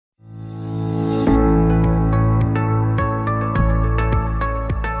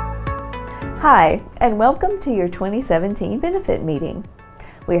Hi, and welcome to your 2017 benefit meeting.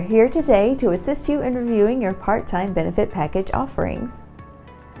 We're here today to assist you in reviewing your part-time benefit package offerings.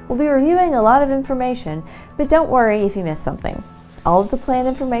 We'll be reviewing a lot of information, but don't worry if you miss something. All of the plan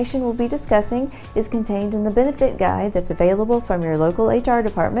information we'll be discussing is contained in the benefit guide that's available from your local HR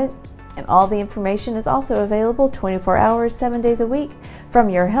department, and all the information is also available 24 hours, 7 days a week from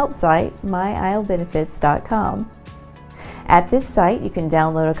your help site, myislebenefits.com. At this site, you can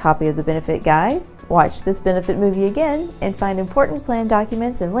download a copy of the benefit guide, watch this benefit movie again, and find important plan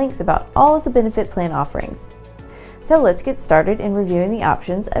documents and links about all of the benefit plan offerings. So let's get started in reviewing the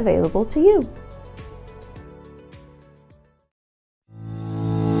options available to you.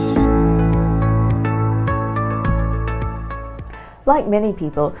 Like many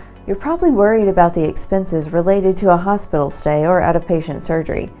people, you're probably worried about the expenses related to a hospital stay or out-of-patient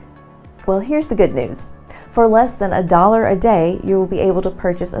surgery. Well, here's the good news. For less than $1 a day, you will be able to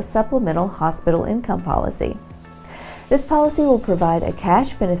purchase a supplemental hospital income policy. This policy will provide a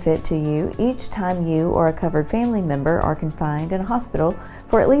cash benefit to you each time you or a covered family member are confined in a hospital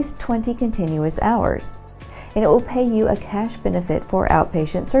for at least 20 continuous hours. And it will pay you a cash benefit for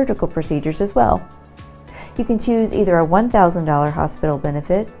outpatient surgical procedures as well. You can choose either a $1,000 hospital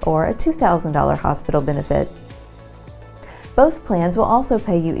benefit or a $2,000 hospital benefit. Both plans will also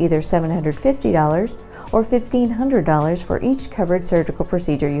pay you either $750 or $1,500 for each covered surgical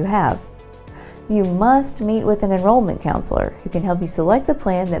procedure you have. You must meet with an enrollment counselor who can help you select the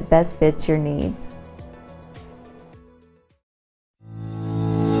plan that best fits your needs.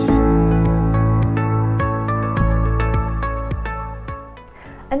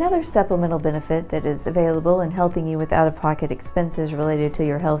 Another supplemental benefit that is available in helping you with out-of-pocket expenses related to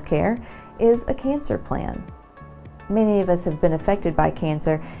your health care is a cancer plan. Many of us have been affected by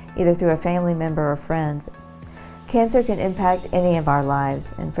cancer, either through a family member or friend. Cancer can impact any of our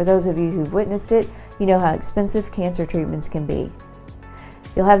lives, and for those of you who've witnessed it, you know how expensive cancer treatments can be.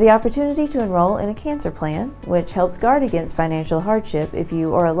 You'll have the opportunity to enroll in a cancer plan, which helps guard against financial hardship if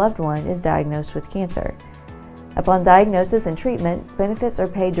you or a loved one is diagnosed with cancer. Upon diagnosis and treatment, benefits are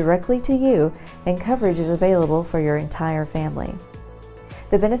paid directly to you, and coverage is available for your entire family.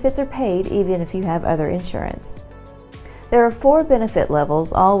 The benefits are paid even if you have other insurance. There are 4 benefit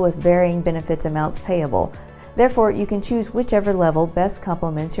levels, all with varying benefits amounts payable. Therefore, you can choose whichever level best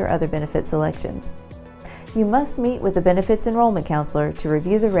complements your other benefit selections. You must meet with the benefits enrollment counselor to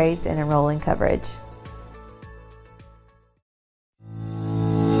review the rates and enroll in coverage.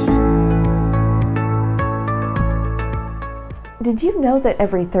 Did you know that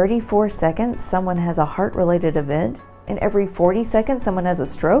every 34 seconds someone has a heart-related event, and every 40 seconds someone has a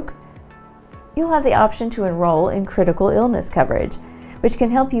stroke? You'll have the option to enroll in critical illness coverage, which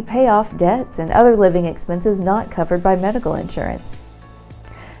can help you pay off debts and other living expenses not covered by medical insurance.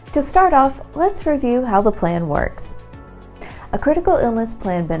 To start off, let's review how the plan works. A critical illness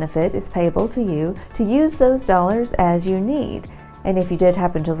plan benefit is payable to you to use those dollars as you need, and if you did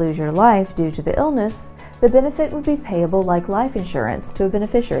happen to lose your life due to the illness, the benefit would be payable like life insurance to a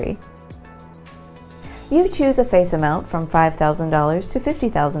beneficiary. You choose a face amount from $5,000 to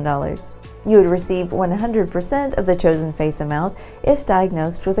 $50,000. You would receive 100% of the chosen face amount if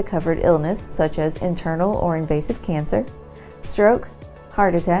diagnosed with a covered illness such as internal or invasive cancer, stroke,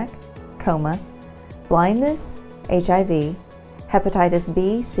 heart attack, coma, blindness, HIV, hepatitis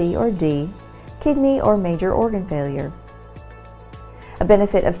B, C, or D, kidney or major organ failure. A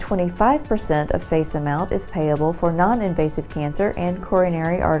benefit of 25% of face amount is payable for non-invasive cancer and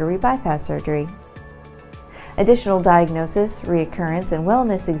coronary artery bypass surgery. Additional diagnosis, reoccurrence, and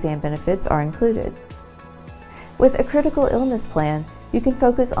wellness exam benefits are included. With a critical illness plan, you can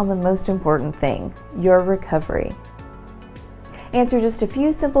focus on the most important thing, your recovery. Answer just a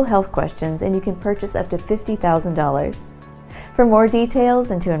few simple health questions and you can purchase up to $50,000. For more details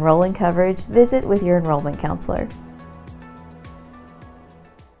and to enroll in coverage, visit with your enrollment counselor.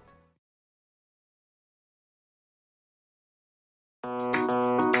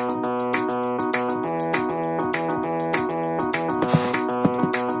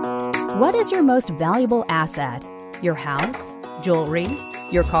 What is your most valuable asset? Your house? Jewelry?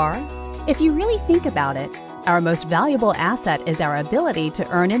 Your car? If you really think about it, our most valuable asset is our ability to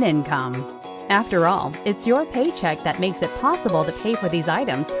earn an income. After all, it's your paycheck that makes it possible to pay for these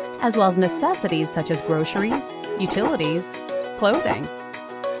items, as well as necessities such as groceries, utilities, clothing.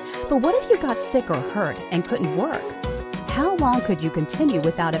 But what if you got sick or hurt and couldn't work? How long could you continue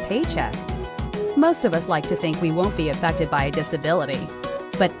without a paycheck? Most of us like to think we won't be affected by a disability,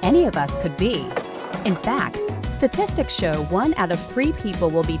 but any of us could be. In fact, statistics show 1 out of 3 people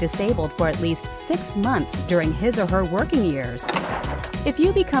will be disabled for at least 6 months during his or her working years. If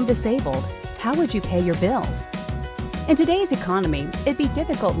you become disabled, how would you pay your bills? In today's economy, it'd be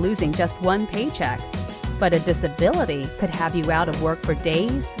difficult losing just one paycheck, but a disability could have you out of work for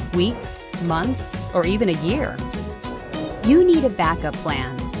days, weeks, months, or even a year. You need a backup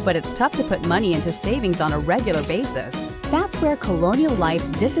plan, but it's tough to put money into savings on a regular basis. That's where Colonial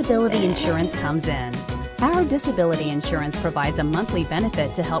Life's disability insurance comes in. Our disability insurance provides a monthly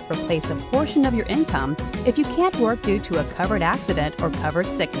benefit to help replace a portion of your income if you can't work due to a covered accident or covered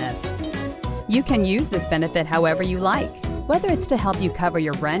sickness. You can use this benefit however you like, whether it's to help you cover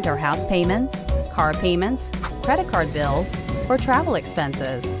your rent or house payments, car payments, credit card bills, or travel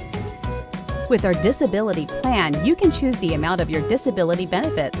expenses. With our disability plan, you can choose the amount of your disability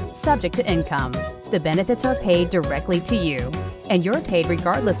benefits subject to income. The benefits are paid directly to you, and you're paid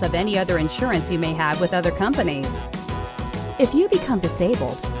regardless of any other insurance you may have with other companies. If you become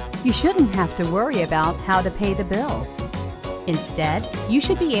disabled, you shouldn't have to worry about how to pay the bills. Instead, you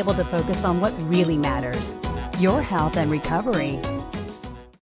should be able to focus on what really matters: your health and recovery.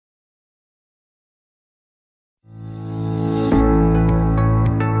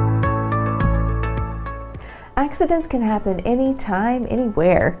 Accidents can happen anytime,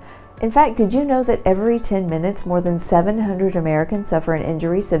 anywhere. In fact, did you know that every 10 minutes more than 700 Americans suffer an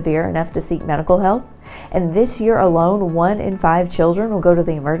injury severe enough to seek medical help? And this year alone, 1 in 5 children will go to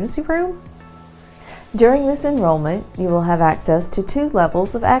the emergency room? During this enrollment, you will have access to 2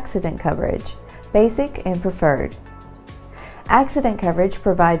 levels of accident coverage: basic and preferred. Accident coverage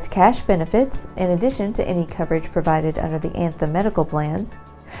provides cash benefits in addition to any coverage provided under the Anthem medical plans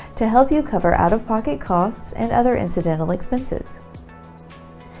to help you cover out-of-pocket costs and other incidental expenses.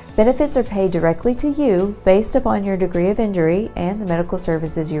 Benefits are paid directly to you based upon your degree of injury and the medical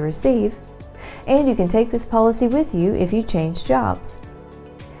services you receive, and you can take this policy with you if you change jobs.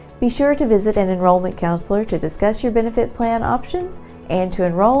 Be sure to visit an enrollment counselor to discuss your benefit plan options and to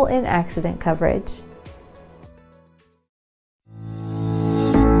enroll in accident coverage.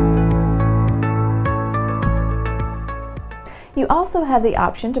 You also have the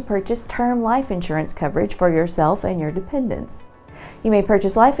option to purchase term life insurance coverage for yourself and your dependents. You may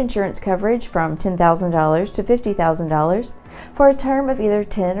purchase life insurance coverage from $10,000 to $50,000 for a term of either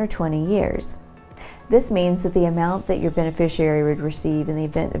 10 or 20 years. This means that the amount that your beneficiary would receive in the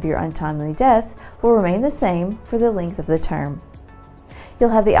event of your untimely death will remain the same for the length of the term. You'll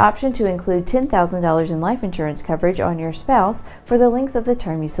have the option to include $10,000 in life insurance coverage on your spouse for the length of the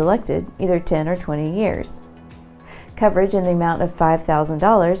term you selected, either 10 or 20 years. Coverage in the amount of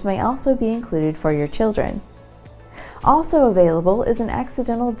 $5,000 may also be included for your children. Also available is an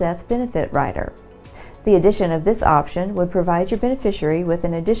accidental death benefit rider. The addition of this option would provide your beneficiary with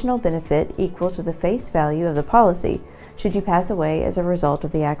an additional benefit equal to the face value of the policy should you pass away as a result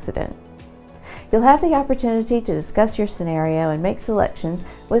of the accident. You'll have the opportunity to discuss your scenario and make selections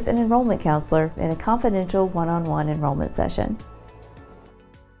with an enrollment counselor in a confidential one-on-one enrollment session.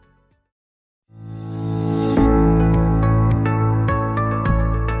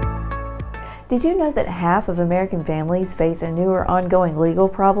 Did you know that half of American families face a new or ongoing legal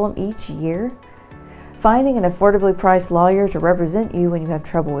problem each year? Finding an affordably priced lawyer to represent you when you have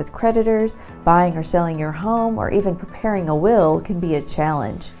trouble with creditors, buying or selling your home, or even preparing a will can be a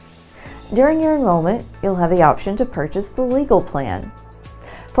challenge. During your enrollment, you'll have the option to purchase the legal plan.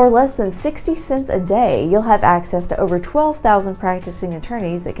 For less than 60 cents a day, you'll have access to over 12,000 practicing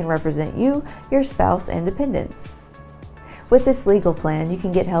attorneys that can represent you, your spouse, and dependents. With this legal plan, you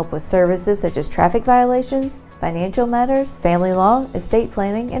can get help with services such as traffic violations, financial matters, family law, estate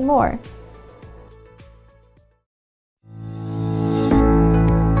planning, and more.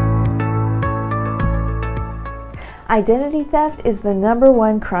 Identity theft is the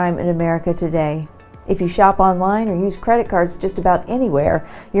 #1 crime in America today. If you shop online or use credit cards just about anywhere,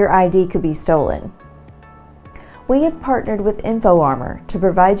 your ID could be stolen. We have partnered with InfoArmor to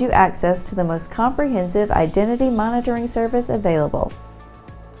provide you access to the most comprehensive identity monitoring service available.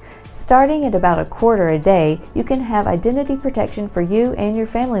 Starting at about $0.25 a day, you can have identity protection for you and your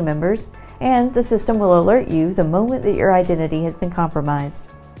family members, and the system will alert you the moment that your identity has been compromised.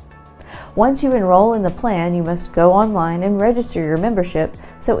 Once you enroll in the plan, you must go online and register your membership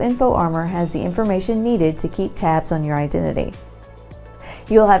so InfoArmor has the information needed to keep tabs on your identity.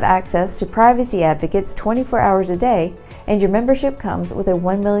 You'll have access to privacy advocates 24 hours a day, and your membership comes with a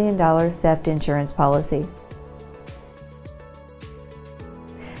 $1 million theft insurance policy.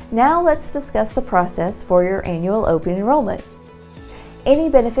 Now let's discuss the process for your annual open enrollment. Any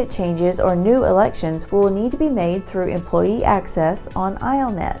benefit changes or new elections will need to be made through employee access on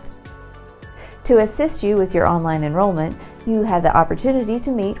ISLEnet. To assist you with your online enrollment, you have the opportunity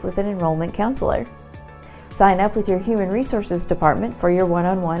to meet with an enrollment counselor. Sign up with your Human Resources Department for your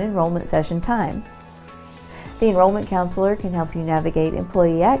one-on-one enrollment session time. The enrollment counselor can help you navigate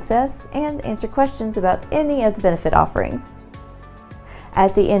employee access and answer questions about any of the benefit offerings.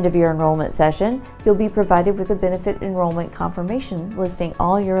 At the end of your enrollment session, you'll be provided with a benefit enrollment confirmation listing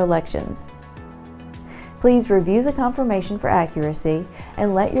all your elections. Please review the confirmation for accuracy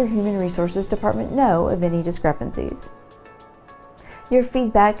and let your Human Resources Department know of any discrepancies. Your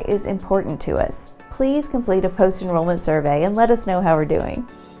feedback is important to us. Please complete a post-enrollment survey and let us know how we're doing.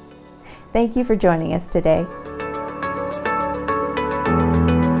 Thank you for joining us today.